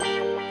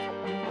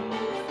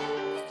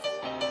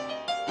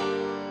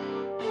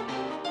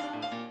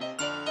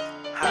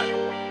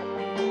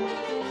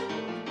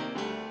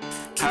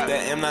Keep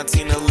that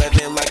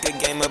M1911 like a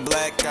game of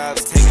Black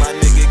Ops. Take my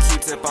nigga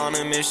Q-Tip on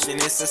a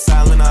mission, it's a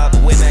silent op.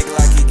 When that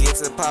Glocky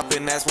gets it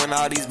poppin', that's when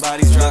all these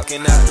bodies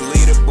dropping out the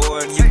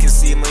leaderboard. You can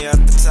see me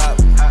at the top.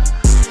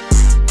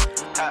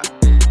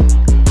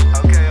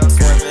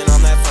 Swerving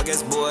on that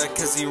fuck-ass boy,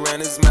 cause he ran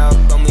his mouth.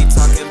 Only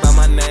talking about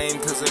my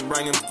name, cause it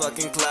bring him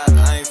fucking clout.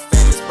 I ain't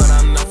famous, but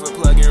I'm known for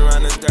plugging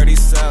around the dirty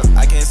south.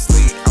 I can't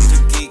sleep, I'm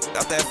too geek,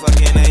 out that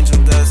fucking angel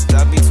dust.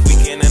 I be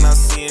tweaking and I'm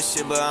seeing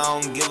shit, but I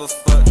don't give a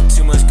fuck.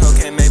 Too much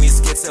cocaine made me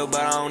schizo,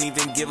 but I don't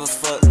even give a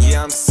fuck.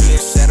 Yeah, I'm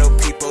seeing shadow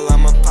people,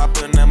 I'ma pop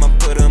and I'ma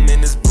put them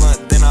in this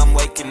blunt. Then I'm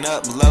waking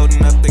up,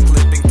 loading up the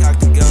clip and cock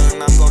the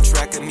gun. I'm gon'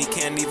 track him, he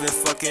can't even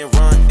fucking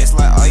run. It's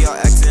like all y'all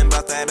acting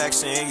about that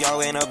action and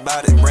y'all ain't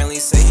about it. Brantley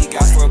say he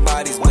got 4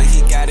 bodies, but he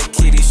got a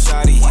kitty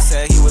shotty. He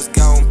said he was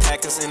gon'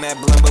 pack us in that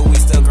blunt, but we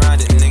still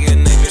grindin'.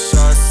 Nigga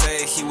Shaw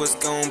said he was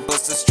gon'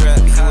 bust a strap.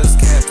 He was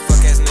capped,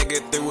 fuck ass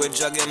nigga threw a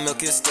jug of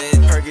milk instead.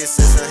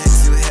 Percocets, I hit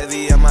too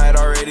heavy, I might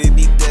already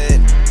be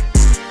dead.